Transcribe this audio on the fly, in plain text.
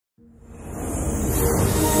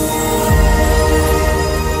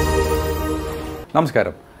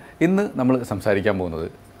നമസ്കാരം. ഇന്ന് നമ്മൾ സംസാരിക്കാൻ പോകുന്നത്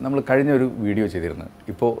നമ്മൾ കഴിഞ്ഞ ഒരു വീഡിയോ ചെയ്തിരുന്നു.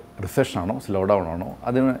 ഇപ്പോൾ റിസഷനാണോ സ്ലോ ഡൗൺ ആണോ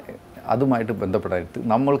അതുമായിട്ട് ബന്ധപ്പെട്ടായിട്ട്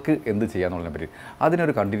നമ്മൾക്ക് എന്ത് ചെയ്യാമെന്നുള്ളതിനെ പറ്റി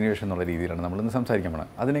അതിനൊരു കണ്ടിന്യൂവേഷൻ എന്നുള്ള രീതിയിലാണ് നമ്മളിന്ന് സംസാരിക്കാൻ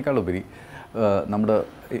പോകുന്നത്. അതിനേക്കാളുപരി നമ്മുടെ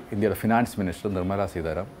ഇന്ത്യയുടെ ഫിനാൻസ് മിനിസ്റ്റർ നിർമ്മല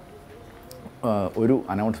സീതാരാമൻ ഒരു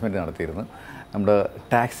അനൗൺസ്മെൻറ്റ് നടത്തിയിരുന്നു. നമ്മുടെ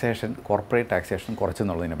കോർപ്പറേറ്റ് ടാക്സേഷൻ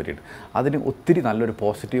കുറച്ചെന്നുള്ളതിനെ പറ്റിയിട്ട് അതിന് ഒത്തിരി നല്ലൊരു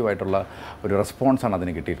പോസിറ്റീവായിട്ടുള്ള ഒരു റെസ്പോൺസാണ്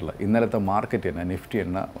അതിന് കിട്ടിയിട്ടുള്ളത്. ഇന്നലത്തെ മാർക്കറ്റ് തന്നെ നിഫ്റ്റി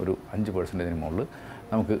തന്നെ ഒരു 5% മുകളിൽ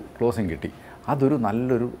നമുക്ക് ക്ലോസിങ് കിട്ടി. അതൊരു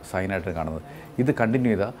നല്ലൊരു സൈനായിട്ട് കാണുന്നത്. ഇത്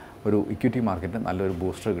കണ്ടിന്യൂ ചെയ്താൽ ഒരു ഇക്വിറ്റി മാർക്കറ്റിന് നല്ലൊരു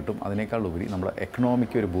ബൂസ്റ്റർ കിട്ടും. അതിനേക്കാളുപരി നമ്മുടെ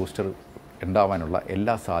എക്കണോമിക്ക് ഒരു ബൂസ്റ്റർ ഉണ്ടാവാനുള്ള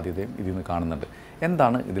എല്ലാ സാധ്യതയും ഇതിൽ നിന്ന് കാണുന്നുണ്ട്.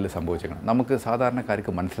 എന്താണ് ഇതിൽ സംഭവിച്ചേക്കുന്നത്, നമുക്ക്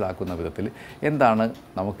സാധാരണക്കാർക്ക് മനസ്സിലാക്കുന്ന വിധത്തിൽ എന്താണ്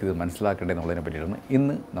നമുക്കിത് മനസ്സിലാക്കേണ്ടതെന്നുള്ളതിനെ പറ്റിയിട്ടാണ്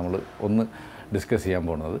ഇന്ന് നമ്മൾ ഒന്ന് ഡിസ്കസ് ചെയ്യാൻ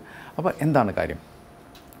പോകുന്നത്. അപ്പോൾ എന്താണ് കാര്യം?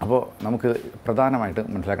 അപ്പോൾ നമുക്ക് പ്രധാനമായിട്ട്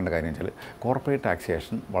മനസ്സിലാക്കേണ്ട കാര്യം വെച്ചാൽ കോർപ്പറേറ്റ്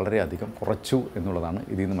ടാക്സേഷൻ വളരെയധികം കുറച്ചു എന്നുള്ളതാണ്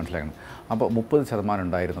ഇതിൽ നിന്ന് മനസ്സിലാക്കുന്നത്. അപ്പോൾ 30%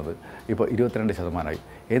 ഉണ്ടായിരുന്നത് ഇപ്പോൾ 22%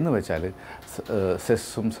 എന്ന് വെച്ചാൽ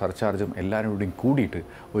സെസ്സും സർചാർജും എല്ലാവരും കൂടിയിട്ട്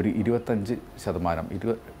ഒരു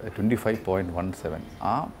 25%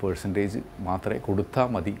 ആ പെർസെൻറ്റേജ് മാത്രമേ കൊടുത്താൽ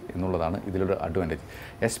മതി എന്നുള്ളതാണ് ഇതിലൊരു അഡ്വാൻറ്റേജ്.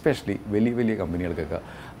 എസ്പെഷ്യലി വലിയ കമ്പനികൾക്കൊക്കെ,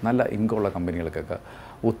 നല്ല ഇൻകമുള്ള കമ്പനികൾക്കൊക്കെ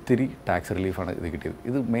ഒത്തിരി ടാക്സ് റിലീഫാണ് ഇത് കിട്ടിയത്.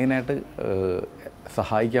 ഇത് മെയിനായിട്ട്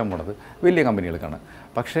സഹായിക്കാൻ പോണത് വലിയ കമ്പനികൾക്കാണ്.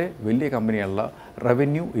 പക്ഷേ വലിയ കമ്പനികളുടെ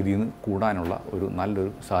റവന്യൂ ഇതിൽ നിന്ന് കൂടാനുള്ള ഒരു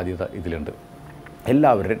നല്ലൊരു സാധ്യത ഇതിലുണ്ട്.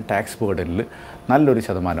 എല്ലാവരുടെയും ടാക്സ് ബേർഡനിൽ നല്ലൊരു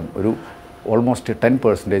ശതമാനം, ഒരു ഓൾമോസ്റ്റ്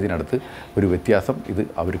 10% ഒരു വ്യത്യാസം ഇത്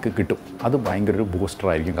അവർക്ക് കിട്ടും. അത് ഭയങ്കര ഒരു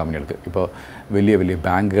ബൂസ്റ്ററായിരിക്കും കമ്പനികൾക്ക്. ഇപ്പോൾ വലിയ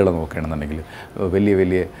ബാങ്കുകളെ നോക്കുകയാണെന്നുണ്ടെങ്കിൽ,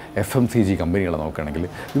 വലിയ FMCG കമ്പനികളെ നോക്കുകയാണെങ്കിൽ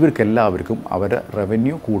ഇവർക്കെല്ലാവർക്കും അവരുടെ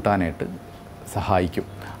റവന്യൂ കൂട്ടാനായിട്ട് സഹായിക്കും.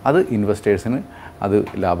 അത് ഇൻവെസ്റ്റേഴ്സിന് അത്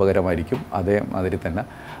ലാഭകരമായിരിക്കും. അതേമാതിരി തന്നെ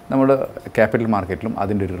നമ്മുടെ ക്യാപിറ്റൽ മാർക്കറ്റിലും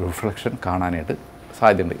അതിൻ്റെ ഒരു റിഫ്ലക്ഷൻ കാണാനായിട്ട്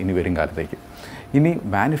സാധ്യതയുണ്ട് ഇനി വരും കാലത്തേക്ക്. ഇനി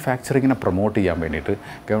മാനുഫാക്ചറിങ്ങിനെ പ്രൊമോട്ട് ചെയ്യാൻ വേണ്ടിയിട്ട്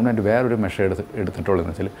ഗവൺമെൻറ് വേറൊരു മെഷർ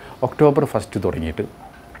എടുത്തിട്ടുള്ളതെന്ന് വെച്ചാൽ October 1 തുടങ്ങിയിട്ട്,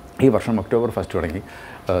 ഈ വർഷം October 1 തുടങ്ങി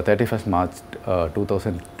 31 March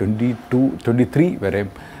 2023 വരെ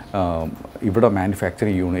ഇവിടെ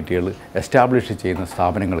മാനുഫാക്ചറിങ് യൂണിറ്റുകൾ എസ്റ്റാബ്ലിഷ് ചെയ്യുന്ന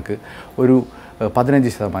സ്ഥാപനങ്ങൾക്ക് ഒരു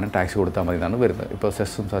 15% ടാക്സ് കൊടുത്താൽ മതി എന്നാണ് വരുന്നത്. ഇപ്പോൾ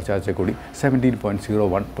സെസ്സും സർചാർജ് കൂടി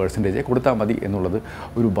 17.01% കൊടുത്താൽ മതി എന്നുള്ളത്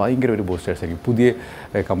ഒരു ഭയങ്കര ഒരു ബൂസ്റ്റേഴ്സ് ആയിരിക്കും. പുതിയ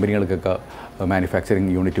കമ്പനികൾക്കൊക്കെ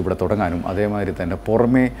മാനുഫാക്ചറിങ് യൂണിറ്റ് ഇവിടെ തുടങ്ങാനും, അതേമാതിരി തന്നെ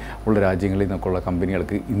പുറമേ ഉള്ള രാജ്യങ്ങളിൽ നിന്നൊക്കെയുള്ള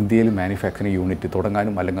കമ്പനികൾക്ക് ഇന്ത്യയിൽ മാനുഫാക്ചറിങ് യൂണിറ്റ്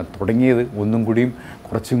തുടങ്ങാനും, അല്ലെങ്കിൽ തുടങ്ങിയത്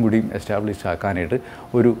കുറച്ചും കൂടിയും എസ്റ്റാബ്ലിഷ് ആക്കാനായിട്ട്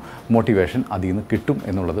ഒരു മോട്ടിവേഷൻ അതിൽ നിന്ന് കിട്ടും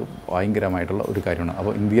എന്നുള്ളത് ഭയങ്കരമായിട്ടുള്ള ഒരു കാര്യമാണ്.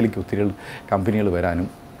 അപ്പോൾ ഇന്ത്യയിലേക്ക് ഒത്തിരി കമ്പനികൾ വരാനും,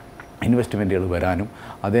 ഇൻവെസ്റ്റ്മെൻറ്റുകൾ വരാനും,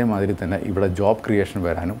 അതേമാതിരി തന്നെ ഇവിടെ ജോബ് ക്രിയേഷൻ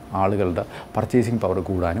വരാനും, ആളുകളുടെ പർച്ചേസിങ് പവർ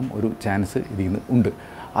കൂടാനും ഒരു ചാൻസ് ഇതിൽ നിന്ന് ഉണ്ട്.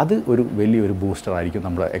 അത് ഒരു വലിയൊരു ബൂസ്റ്ററായിരിക്കും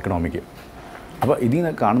നമ്മുടെ എക്കണോമിക്ക്. അപ്പോൾ ഇതിൽ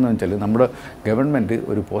നിന്ന് കാണുന്നതെന്ന് വെച്ചാൽ നമ്മുടെ ഗവൺമെൻറ്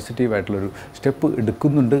ഒരു പോസിറ്റീവായിട്ടുള്ളൊരു സ്റ്റെപ്പ്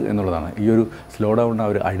എടുക്കുന്നുണ്ട് എന്നുള്ളതാണ്. ഈ ഒരു സ്ലോ ഡൗൺ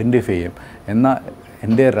അവർ ഐഡൻറ്റിഫൈ ചെയ്യും. എന്നാൽ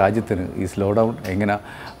എൻ്റെ രാജ്യത്തിന് ഈ സ്ലോ ഡൗൺ എങ്ങനെ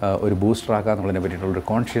ഒരു ബൂസ്റ്ററാക്കുക എന്നുള്ളതിനെ പറ്റിയിട്ടുള്ളൊരു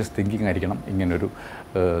കോൺഷ്യസ് തിങ്കിങ് ആയിരിക്കണം ഇങ്ങനൊരു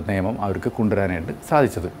നിയമം അവർക്ക് കൊണ്ടുവരാനായിട്ട്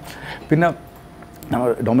സാധിച്ചത്. പിന്നെ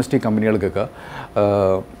ഡൊമസ്റ്റിക് കമ്പനികൾക്കൊക്കെ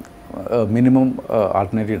മിനിമം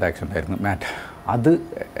ആൾട്ടർനേറ്റീവ് ടാക്സ് ഉണ്ടായിരുന്നു, മാറ്റ്. അത്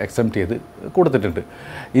എക്സെപ്റ്റ് ചെയ്ത് കൊടുത്തിട്ടുണ്ട്.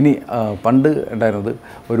 ഇനി പണ്ട് ഉണ്ടായിരുന്നത്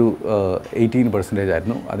ഒരു 18%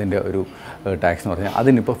 ആയിരുന്നു അതിൻ്റെ ഒരു ടാക്സ് എന്ന് പറഞ്ഞാൽ,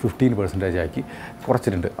 അതിനിപ്പോൾ 15% ആക്കി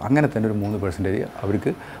കുറച്ചിട്ടുണ്ട്. അങ്ങനെ തന്നെ ഒരു 3%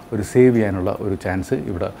 അവർക്ക് ഒരു സേവ് ചെയ്യാനുള്ള ഒരു ചാൻസ്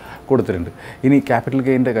ഇവിടെ കൊടുത്തിട്ടുണ്ട്. ഇനി ക്യാപിറ്റൽ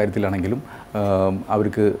ഗെയിൻ്റെ കാര്യത്തിലാണെങ്കിലും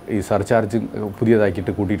അവർക്ക് ഈ സർചാർജ്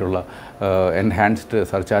പുതിയതാക്കിയിട്ട് കൂട്ടിയിട്ടുള്ള എൻഹാൻസ്ഡ്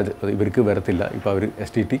സർചാർജ് ഇവർക്ക് വരത്തില്ല. ഇപ്പോൾ അവർ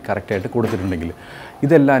STT കറക്റ്റായിട്ട് കൊടുത്തിട്ടുണ്ടെങ്കിൽ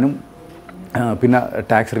ഇതെല്ലാനും. പിന്നെ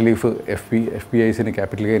ടാക്സ് റിലീഫ് FPIസിന്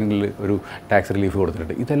ക്യാപിറ്റൽ ഗെയിനിൽ ഒരു ടാക്സ് റിലീഫ്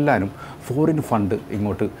കൊടുത്തിട്ടുണ്ട്. ഇതെല്ലാനും ഫോറിൻ ഫണ്ട്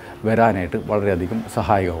ഇങ്ങോട്ട് വരാനായിട്ട് വളരെയധികം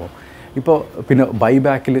സഹായകമാകും. ഇപ്പോൾ പിന്നെ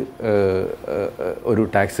ബൈബാക്കിൽ ഒരു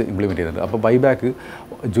ടാക്സ് ഇംപ്ലിമെൻറ്റ് ചെയ്യുന്നുണ്ട്. അപ്പോൾ ബൈബാക്ക്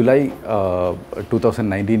ജൂലൈ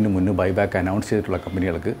 2019 മുന്നേ ബൈബാക്ക് അനൗൺസ് ചെയ്തിട്ടുള്ള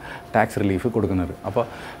കമ്പനികൾക്ക് ടാക്സ് റിലീഫ് കൊടുക്കുന്നുണ്ട്. അപ്പോൾ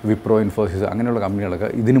വിപ്രോ, ഇൻഫോസിസ് അങ്ങനെയുള്ള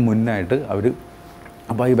കമ്പനികളൊക്കെ ഇതിന് മുന്നായിട്ട് അവർ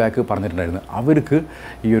ബൈബാക്ക് പറഞ്ഞിട്ടുണ്ടായിരുന്നു. അവർക്ക്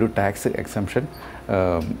ഈ ഒരു ടാക്സ് എക്സംഷൻ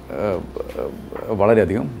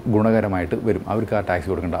വളരെയധികം ഗുണകരമായിട്ട് വരും. അവർക്ക് ആ ടാക്സ്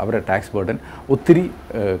കൊടുക്കേണ്ട, അവരുടെ ടാക്സ് ബർഡൻ ഒത്തിരി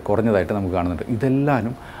കുറഞ്ഞതായിട്ട് നമുക്ക് കാണുന്നുണ്ട്.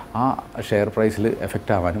 ഇതെല്ലാനും ആ ഷെയർ പ്രൈസിൽ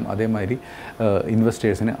എഫക്റ്റ് ആവാനും, അതേമാതിരി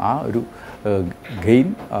ഇൻവെസ്റ്റേഴ്സിന് ആ ഒരു ഗെയിൻ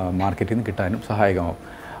മാർക്കറ്റിൽ നിന്ന് കിട്ടാനും സഹായകമാകും.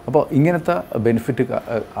 അപ്പോൾ ഇങ്ങനത്തെ ബെനിഫിറ്റ്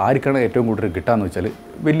ആർക്കാണ് ഏറ്റവും കൂടുതൽ കിട്ടുകയെന്ന് വെച്ചാൽ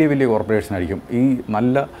വലിയ കോർപ്പറേഷനായിരിക്കും. ഈ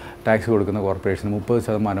നല്ല ടാക്സ് കൊടുക്കുന്ന കോർപ്പറേഷന്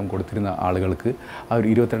 30% കൊടുത്തിരുന്ന ആളുകൾക്ക് ആ ഒരു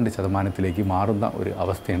 22% മാറുന്ന ഒരു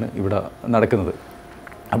അവസ്ഥയാണ് ഇവിടെ നടക്കുന്നത്.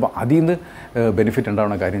 അപ്പോൾ അതിൽ നിന്ന് ബെനിഫിറ്റ്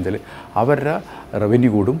ഉണ്ടാവുന്ന കാര്യം വെച്ചാൽ അവരുടെ റവന്യൂ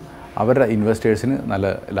കൂടും, അവരുടെ ഇൻവെസ്റ്റേഴ്സിന് നല്ല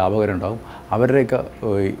ലാഭകരം ഉണ്ടാകും. അവരുടെയൊക്കെ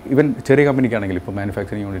ഈവൻ ചെറിയ കമ്പനിക്കാണെങ്കിൽ ഇപ്പോൾ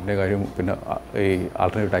മാനുഫാക്ചറിങ് യൂണിറ്റിൻ്റെ കാര്യവും പിന്നെ ഈ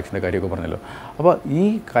ആൾട്ടർനേറ്റീവ് ടാക്സിൻ്റെ കാര്യമൊക്കെ പറഞ്ഞല്ലോ. അപ്പോൾ ഈ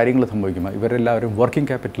കാര്യങ്ങൾ സംഭവിക്കുമ്പോൾ ഇവരെല്ലാവരും വർക്കിംഗ്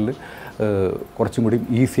ക്യാപിറ്റലിൽ കുറച്ചും കൂടി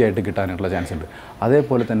ഈസി ആയിട്ട് കിട്ടാനായിട്ടുള്ള ചാൻസ് ഉണ്ട്.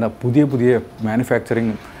 അതേപോലെ തന്നെ പുതിയ പുതിയ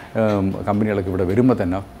മാനുഫാക്ചറിങ് കമ്പനികളൊക്കെ ഇവിടെ വരുമ്പോൾ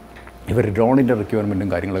തന്നെ ഇവർ ലോണിൻ്റെ റിക്വയർമെൻറ്റും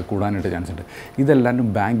കാര്യങ്ങളൊക്കെ കൂടാനായിട്ട് ചാൻസ് ഉണ്ട്. ഇതെല്ലാം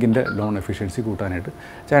ബാങ്കിൻ്റെ ലോൺ എഫിഷ്യൻസി കൂട്ടാനായിട്ട്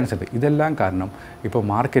ചാൻസ് ഉണ്ട്. ഇതെല്ലാം കാരണം ഇപ്പോൾ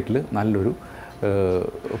മാർക്കറ്റിൽ നല്ലൊരു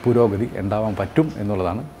പുരോഗതി ഉണ്ടാവാൻ പറ്റും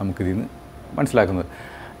എന്നുള്ളതാണ് നമുക്കിതിൽ നിന്ന് മനസ്സിലാക്കുന്നത്.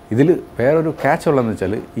 ഇതിൽ വേറൊരു ക്യാച്ച് ഉള്ളതെന്ന്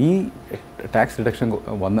വെച്ചാൽ ഈ ടാക്സ് റിഡക്ഷൻ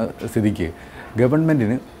വന്ന സ്ഥിതിക്ക്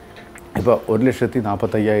ഗവൺമെൻറ്റിന് ഇപ്പോൾ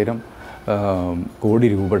 1,45,000 കോടി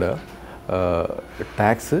രൂപയുടെ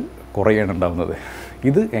ടാക്സ് കുറയാണ് ഉണ്ടാകുന്നത്.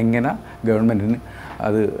 ഇത് എങ്ങനെ ഗവൺമെൻറ്റിന്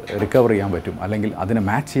അത് റിക്കവർ ചെയ്യാൻ പറ്റും അല്ലെങ്കിൽ അതിനെ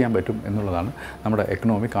മാച്ച് ചെയ്യാൻ പറ്റും എന്നുള്ളതാണ് നമ്മുടെ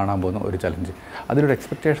എക്കണോമി കാണാൻ പോകുന്ന ഒരു ചലഞ്ച്. അതിനൊരു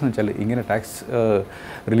എക്സ്പെക്റ്റേഷൻ വെച്ചാൽ ഇങ്ങനെ ടാക്സ്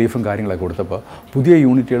റിലീഫും കാര്യങ്ങളൊക്കെ കൊടുത്തപ്പോൾ പുതിയ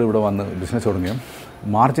യൂണിറ്റുകൾ ഇവിടെ വന്ന് ബിസിനസ് തുടങ്ങിയും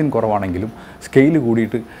മാർജിൻ കുറവാണെങ്കിലും സ്കെയിൽ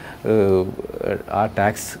കൂടിയിട്ട് ആ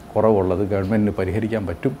ടാക്സ് കുറവുള്ളത് ഗവൺമെൻറ്റിന് പരിഹരിക്കാൻ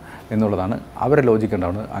പറ്റും എന്നുള്ളതാണ് അവരെ ലോജിക്ക്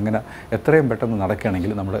ഉണ്ടാവുന്നത്. അങ്ങനെ എത്രയും പെട്ടെന്ന്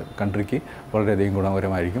നടക്കുകയാണെങ്കിൽ നമ്മുടെ കൺട്രിക്ക് വളരെയധികം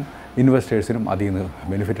ഗുണകരമായിരിക്കും. ഇൻവെസ്റ്റേഴ്സിനും അതിൽ നിന്ന്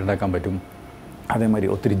ബെനിഫിറ്റ് ഉണ്ടാക്കാൻ പറ്റും. അതേമാതിരി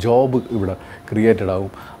ഒത്തിരി ജോബ് ഇവിടെ ക്രിയേറ്റഡ് ആവും.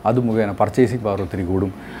 അത് മുഖേന പർച്ചേസിങ് പവർ ഒത്തിരി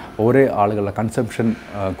കൂടും. ഓരോ ആളുകളുടെ കൺസംഷൻ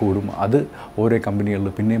കൂടും. അത് ഓരോ കമ്പനികളിൽ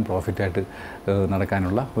പിന്നെയും പ്രോഫിറ്റായിട്ട്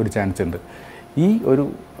നടക്കാനുള്ള ഒരു ചാൻസ് ഉണ്ട്. ഈ ഒരു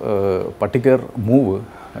പർട്ടിക്കുലർ മൂവ്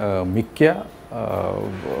മിക്ക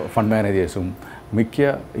ഫണ്ട് മാനേജേഴ്സും മിക്ക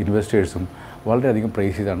ഇൻവെസ്റ്റേഴ്സും വളരെയധികം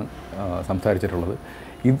പ്രൈസ് ചെയ്താണ് സംസാരിച്ചിട്ടുള്ളത്.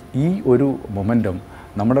 ഈ ഒരു മൊമെൻറ്റം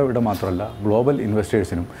നമ്മുടെ ഇവിടെ മാത്രമല്ല ഗ്ലോബൽ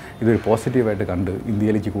ഇൻവെസ്റ്റേഴ്സിനും ഇതൊരു പോസിറ്റീവായിട്ട് കണ്ട്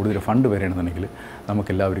ഇന്ത്യയിലേക്ക് കൂടുതൽ ഫണ്ട് വരികയാണെന്നുണ്ടെങ്കിൽ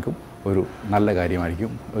നമുക്കെല്ലാവർക്കും ഒരു നല്ല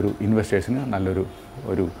കാര്യമായിരിക്കും. ഒരു ഇൻവെസ്റ്റേഴ്സിന് നല്ലൊരു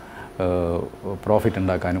പ്രോഫിറ്റ്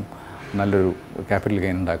ഉണ്ടാക്കാനും നല്ലൊരു ക്യാപിറ്റൽ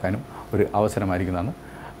ഗെയിൻ ഉണ്ടാക്കാനും ഒരു അവസരമായിരിക്കുന്നതാണ്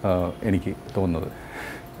എനിക്ക് തോന്നുന്നത്.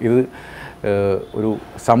 ഇത് ഒരു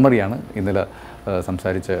സമ്മറിയാണ് ഇന്നലെ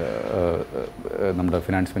സംസാരിച്ച നമ്മുടെ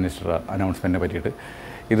ഫിനാൻസ് മിനിസ്റ്റർ അനൗൺസ്മെൻറ്റിനെ പറ്റിയിട്ട്.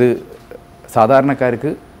 ഇത്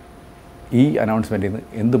സാധാരണക്കാർക്ക് ഈ അനൗൺസ്മെൻറ്റിൽ നിന്ന്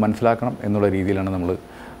എന്ത് മനസ്സിലാക്കണം എന്നുള്ള രീതിയിലാണ് നമ്മൾ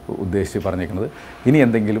ഉദ്ദേശിച്ച് പറഞ്ഞേക്കുന്നത്. ഇനി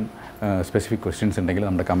എന്തെങ്കിലും സ്പെസിഫിക് ക്വസ്റ്റ്യൻസ് ഉണ്ടെങ്കിൽ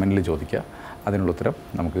നമ്മുടെ കമൻറ്റിൽ ചോദിക്കുക. അതിനുള്ള ഉത്തരം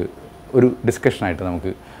നമുക്ക് ഒരു ഡിസ്കഷനായിട്ട്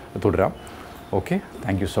നമുക്ക് തുടരാം. Okay,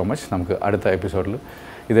 thank you so much. നമുക്ക് അടുത്ത എപ്പിസോഡിൽ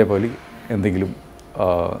ഇതേപോലെ എന്തെങ്കിലും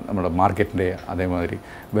നമ്മുടെ മാർക്കറ്റിൻ്റെ അതേമാതിരി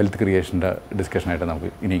വെൽത്ത് ക്രിയേഷൻ്റെ ഡിസ്കഷനായിട്ട്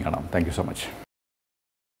നമുക്ക് ഇനിയും കാണാം. Thank you so much.